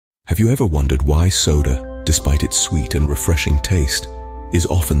Have you ever wondered why soda, despite its sweet and refreshing taste, is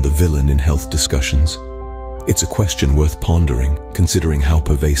often the villain in health discussions? It's a question worth pondering, considering how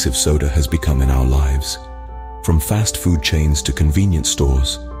pervasive soda has become in our lives. From fast food chains to convenience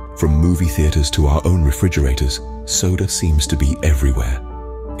stores, from movie theaters to our own refrigerators, soda seems to be everywhere.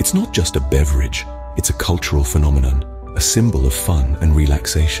 It's not just a beverage, it's a cultural phenomenon, a symbol of fun and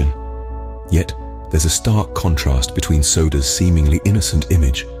relaxation. Yet, there's a stark contrast between soda's seemingly innocent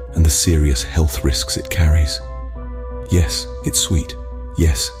image and the serious health risks it carries. Yes, it's sweet.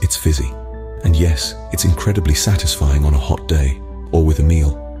 Yes, it's fizzy. And yes, it's incredibly satisfying on a hot day or with a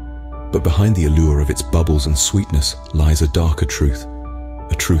meal. But behind the allure of its bubbles and sweetness lies a darker truth.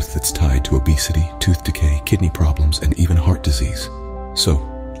 A truth that's tied to obesity, tooth decay, kidney problems, and even heart disease. So,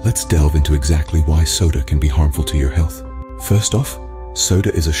 let's delve into exactly why soda can be harmful to your health. First off,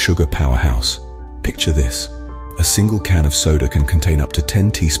 soda is a sugar powerhouse. Picture this. A single can of soda can contain up to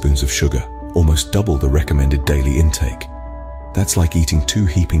 10 teaspoons of sugar, almost double the recommended daily intake. That's like eating 2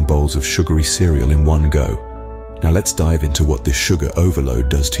 heaping bowls of sugary cereal in one go. Now let's dive into what this sugar overload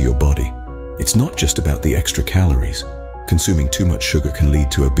does to your body. It's not just about the extra calories. Consuming too much sugar can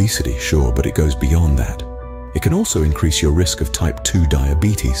lead to obesity, sure, but it goes beyond that. It can also increase your risk of type 2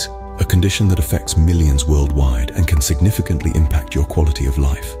 diabetes, a condition that affects millions worldwide and can significantly impact your quality of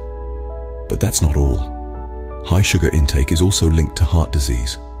life. But that's not all. High sugar intake is also linked to heart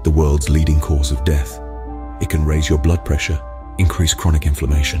disease, the world's leading cause of death. It can raise your blood pressure, increase chronic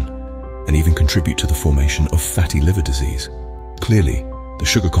inflammation, and even contribute to the formation of fatty liver disease. Clearly, the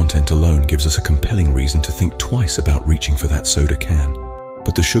sugar content alone gives us a compelling reason to think twice about reaching for that soda can.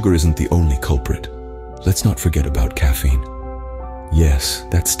 But the sugar isn't the only culprit. Let's not forget about caffeine. Yes,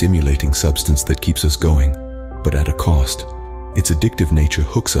 that stimulating substance that keeps us going, but at a cost. Its addictive nature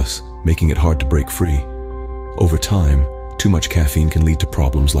hooks us, making it hard to break free. Over time, too much caffeine can lead to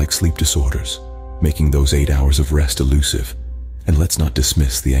problems like sleep disorders, making those 8 hours of rest elusive. And let's not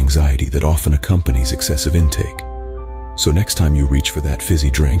dismiss the anxiety that often accompanies excessive intake. So next time you reach for that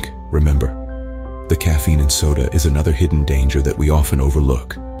fizzy drink, remember, the caffeine in soda is another hidden danger that we often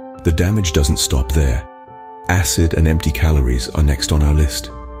overlook. The damage doesn't stop there. Acid and empty calories are next on our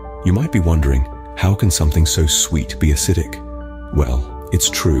list. You might be wondering, how can something so sweet be acidic? Well, it's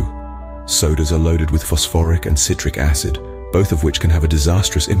true. Sodas are loaded with phosphoric and citric acid, both of which can have a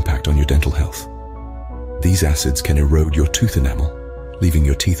disastrous impact on your dental health. These acids can erode your tooth enamel, leaving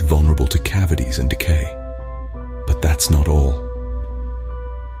your teeth vulnerable to cavities and decay. But that's not all.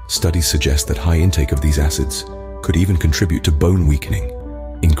 Studies suggest that high intake of these acids could even contribute to bone weakening,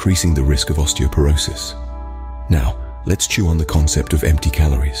 increasing the risk of osteoporosis. Now, let's chew on the concept of empty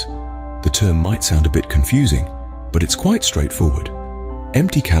calories. The term might sound a bit confusing, but it's quite straightforward.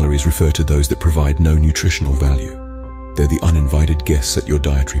 Empty calories refer to those that provide no nutritional value. They're the uninvited guests at your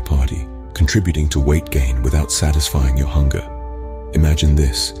dietary party, contributing to weight gain without satisfying your hunger. Imagine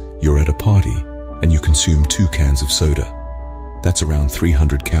this, you're at a party and you consume 2 cans of soda. That's around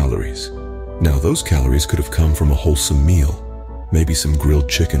 300 calories. Now those calories could have come from a wholesome meal, maybe some grilled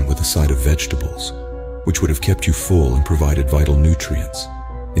chicken with a side of vegetables, which would have kept you full and provided vital nutrients.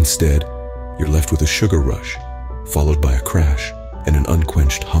 Instead, you're left with a sugar rush, followed by a crash and an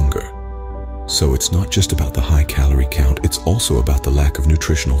unquenched hunger. So it's not just about the high calorie count, it's also about the lack of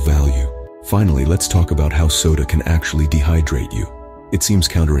nutritional value. Finally, let's talk about how soda can actually dehydrate you. It seems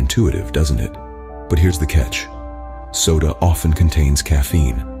counterintuitive, doesn't it? But here's the catch. Soda often contains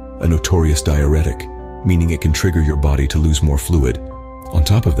caffeine, a notorious diuretic, meaning it can trigger your body to lose more fluid. On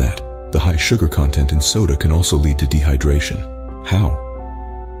top of that, the high sugar content in soda can also lead to dehydration. How?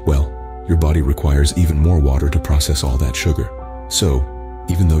 Well, your body requires even more water to process all that sugar. So,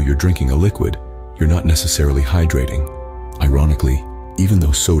 even though you're drinking a liquid, you're not necessarily hydrating. Ironically, even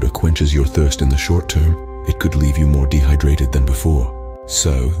though soda quenches your thirst in the short term, it could leave you more dehydrated than before.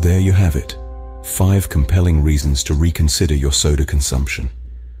 So, there you have it. 5 compelling reasons to reconsider your soda consumption.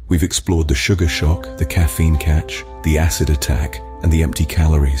 We've explored the sugar shock, the caffeine catch, the acid attack, and the empty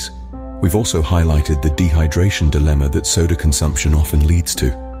calories. We've also highlighted the dehydration dilemma that soda consumption often leads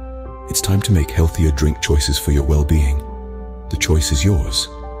to. It's time to make healthier drink choices for your well-being. The choice is yours.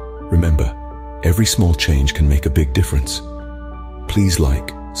 Remember, every small change can make a big difference. Please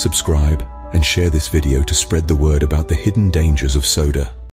like, subscribe, and share this video to spread the word about the hidden dangers of soda.